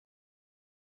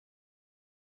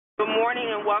Good morning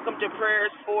and welcome to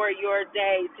Prayers for Your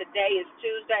Day. Today is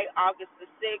Tuesday, August the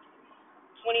 6th,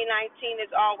 2019. As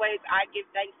always, I give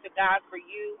thanks to God for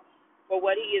you, for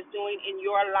what He is doing in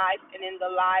your life and in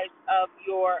the lives of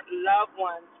your loved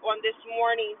ones. On this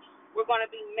morning, we're going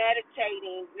to be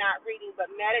meditating, not reading,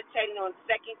 but meditating on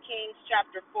 2 Kings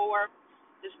chapter 4,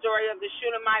 the story of the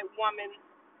Shunammite woman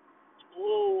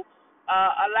who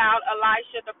allowed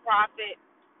Elisha the prophet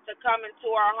to come into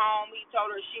her home. He told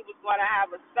her she was going to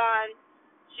have a son.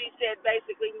 She said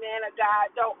basically, man of God,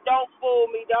 don't fool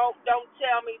me, don't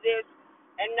tell me this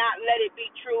and not let it be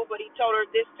true. But he told her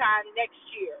this time next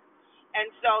year,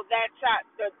 and so that's how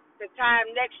the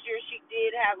time next year she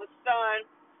did have a son.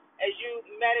 As you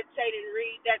meditate and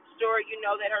read that story, you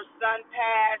know that her son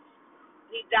passed.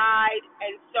 He died,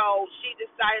 and so she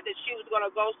decided that she was going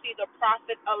to go see the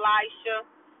prophet Elisha.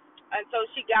 And so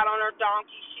she got on her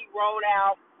donkey, she rode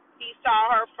out. He saw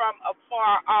her from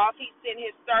afar off. He sent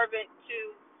his servant to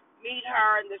meet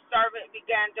her, and the servant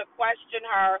began to question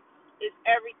her, is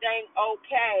everything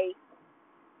okay?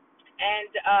 And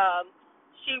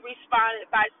she responded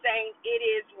by saying, it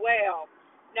is well.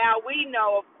 Now we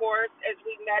know, of course, as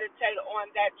we meditate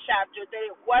on that chapter, that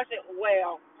it wasn't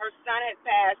well. Her son had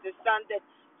passed, the son that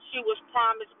she was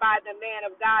promised by the man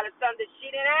of God, a son that she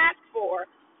didn't ask for,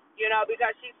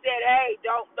 because she said, hey,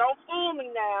 don't fool me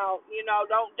now,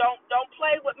 don't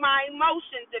play with my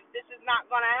emotions if this is not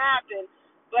going to happen.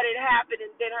 But it happened, and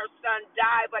then her son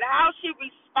died. But how she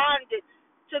responded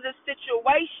to the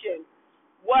situation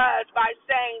was by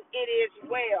saying it is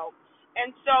well. And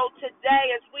so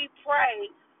today, as we pray,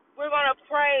 we're going to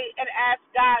pray and ask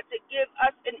God to give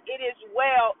us an it is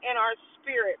well in our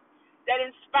spirit, that in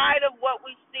spite of what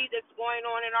we see that's going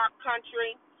on in our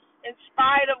country, in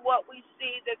spite of what we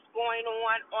see that's going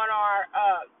on our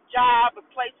job or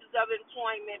places of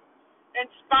employment, in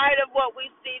spite of what we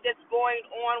see that's going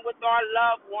on with our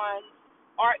loved ones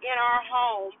or in our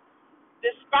home,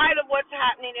 despite of what's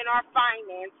happening in our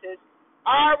finances,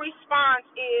 our response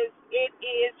is, it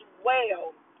is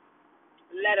well.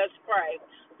 Let us pray.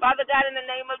 Father God, in the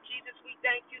name of Jesus, we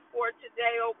thank you for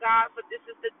today, oh God, for this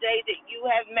is the day that you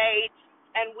have made,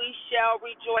 and we shall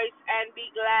rejoice and be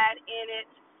glad in it.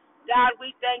 God, we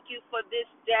thank you for this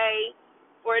day,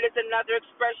 for it is another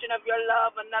expression of your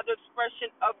love, another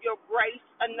expression of your grace,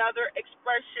 another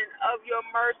expression of your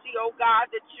mercy, oh God,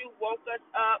 that you woke us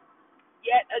up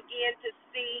yet again to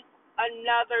see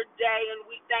another day, and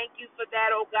we thank you for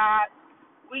that, oh God.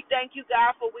 We thank you,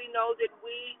 God, for we know that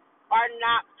we are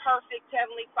not perfect,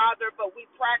 Heavenly Father, but we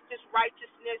practice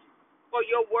righteousness, for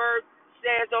your word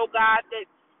says, oh God, that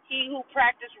he who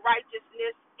practices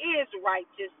righteousness is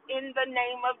righteous in the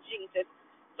name of Jesus.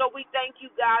 So we thank you,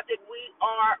 God, that we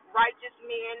are righteous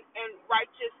men and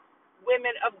righteous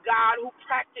women of God who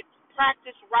practice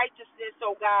righteousness,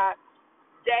 oh God,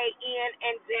 day in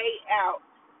and day out.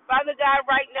 Father God,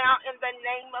 right now, in the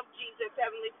name of Jesus,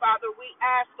 Heavenly Father, we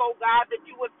ask, oh God, that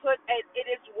you would put it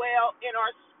is well in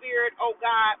our spirit, oh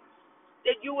God,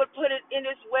 that you would put it in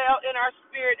as well in our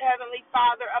spirit, Heavenly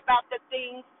Father, about the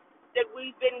things that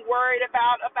we've been worried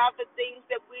about the things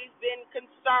that we've been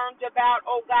concerned about,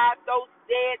 oh God, those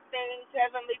dead things,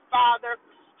 Heavenly Father,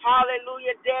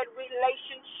 hallelujah, dead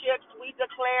relationships, we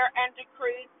declare and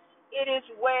decree it is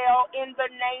well in the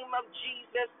name of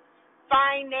Jesus.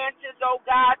 Finances, oh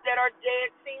God, that are dead,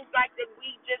 seems like that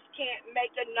we just can't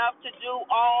make enough to do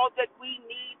all that we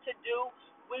need to do.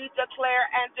 We declare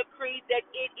and decree that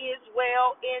it is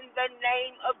well in the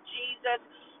name of Jesus.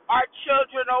 Our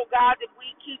children, oh God, that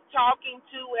we keep talking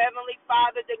to, Heavenly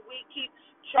Father, that we keep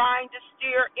trying to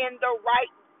steer in the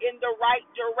right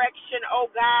direction, oh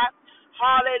God.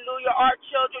 Hallelujah. Our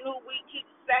children who we keep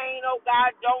saying, oh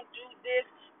God, don't do this,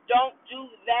 don't do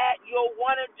that. You'll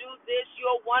want to do this,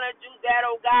 you'll want to do that,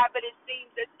 oh God, but it seems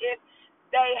as if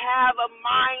they have a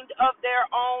mind of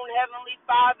their own, Heavenly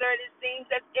Father. It seems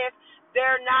as if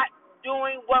they're not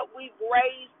doing what we've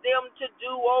raised them to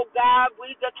do, oh God.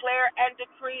 We declare and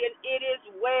decree, and it is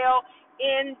well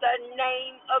in the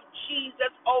name of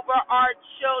Jesus over our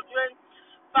children.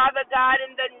 Father God,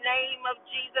 in the name of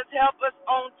Jesus, help us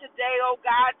on today, oh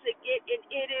God, to get an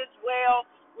it is well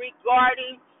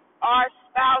regarding our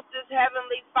spouses,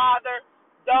 Heavenly Father,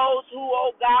 those who,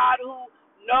 oh God, who've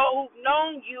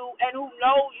known you and who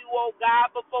know you, oh God,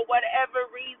 but for whatever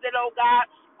reason, oh God,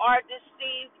 are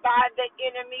deceived by the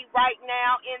enemy right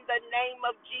now in the name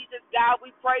of Jesus, God.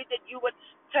 We pray that you would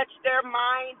touch their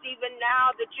minds even now,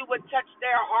 that you would touch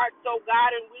their hearts, oh God,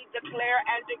 and we declare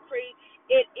and decree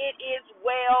it is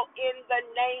well in the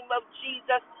name of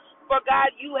Jesus. For God,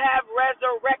 you have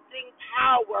resurrecting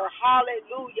power.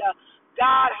 Hallelujah.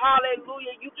 God,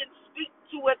 hallelujah. You can speak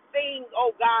to a thing,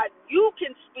 oh God. God. You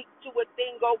can speak to a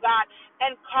thing, oh God,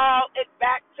 and call it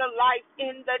back to life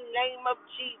in the name of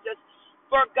Jesus.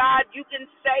 For God, you can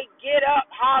say, get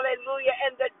up, hallelujah,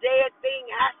 and the dead thing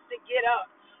has to get up.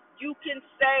 You can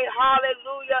say,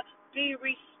 hallelujah, be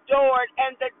restored,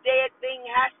 and the dead thing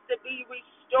has to be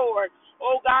restored.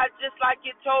 Oh God, just like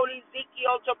you told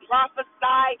Ezekiel to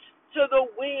prophesy to the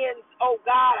winds, oh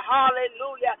God,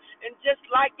 hallelujah. And just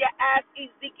like you asked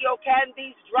Ezekiel, can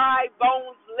these dry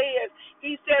bones live?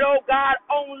 He said, oh God,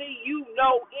 only you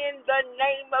know in the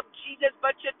name of Jesus,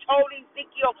 but you told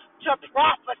Ezekiel to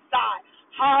prophesy.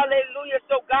 Hallelujah.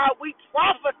 So God, we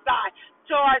prophesy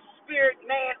to our spirit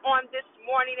man on this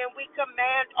morning, and we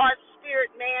command our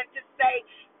spirit man to say,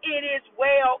 it is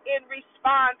well, in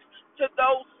response to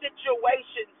those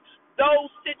situations.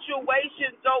 Those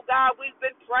situations, oh God, we've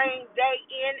been praying day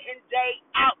in and day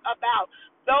out about.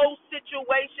 Those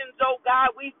situations, oh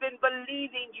God, we've been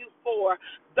believing you for.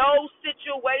 Those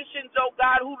situations, oh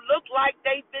God, who look like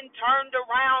they've been turned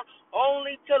around,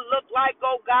 only to look like,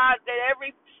 oh God, that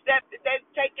every step that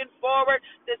they've taken forward,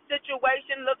 the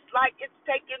situation looks like it's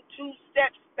taken 2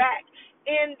 steps back.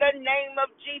 In the name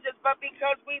of Jesus, but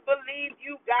because we believe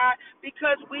you, God,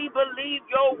 because we believe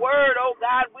your word, oh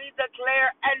God, we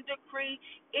declare and decree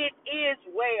it is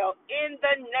well in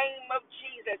the name of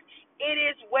Jesus. It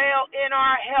is well in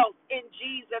our health in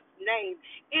Jesus' name.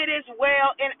 It is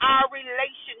well in our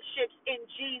relationships in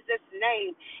Jesus'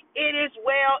 name. It is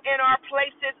well in our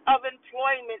places of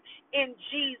employment in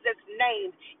Jesus'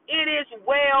 name. It is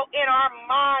well in our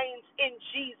minds in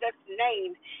Jesus'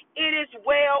 name. It is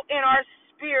well in our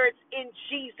spirits in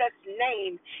Jesus'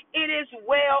 name. It is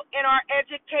well in our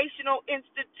educational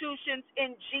institutions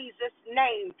in Jesus'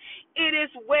 name. It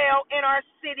is well in our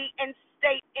city and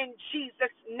state in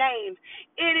Jesus' name.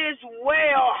 It is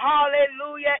well,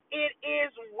 hallelujah, it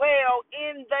is well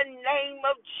in the name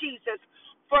of Jesus.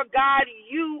 For God,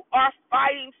 you are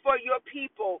fighting for your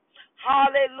people.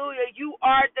 Hallelujah. You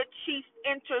are the chief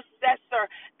intercessor,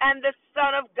 and the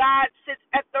Son of God sits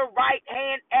at the right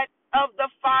hand of the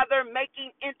Father,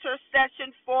 making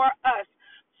intercession for us.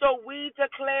 So we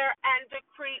declare and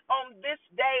decree on this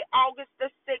day, August the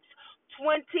 6th,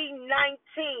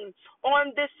 2019,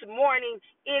 on this morning,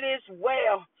 it is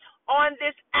well. On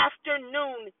this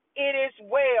afternoon, it is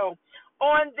well.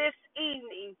 On this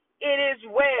evening, it is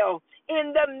well.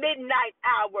 In the midnight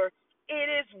hour, it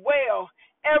is well.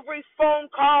 Every phone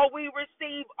call we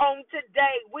receive on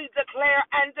today, we declare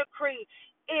and decree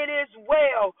it is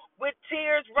well. With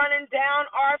tears running down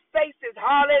our faces,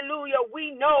 hallelujah,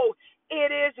 we know it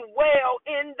is well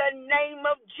in the name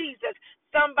of Jesus.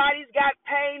 Somebody's got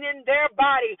pain in their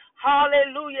body,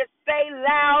 hallelujah, say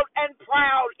loud and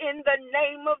proud in the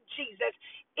name of Jesus,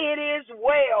 it is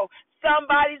well.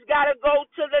 Somebody's got to go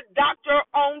to the doctor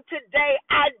on today.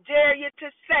 I dare you to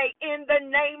say, in the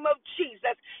name of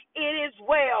Jesus, it is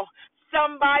well.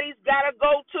 Somebody's got to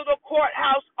go to the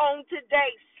courthouse on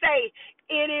today. Say,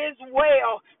 it is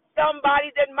well.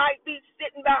 Somebody that might be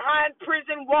sitting behind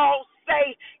prison walls,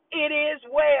 say, it is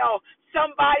well.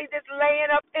 Somebody that's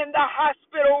laying up in the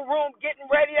hospital room getting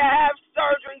ready to have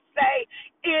surgery, say,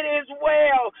 it is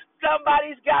well.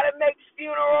 Somebody's got to make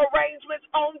funeral arrangements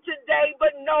on today,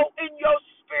 but know in your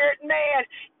spirit, man,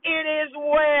 it is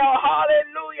well.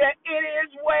 Hallelujah. It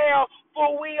is well,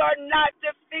 for we are not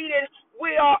defeated.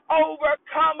 We are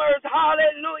overcomers.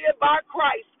 Hallelujah, by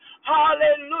Christ.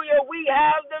 Hallelujah. We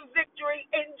have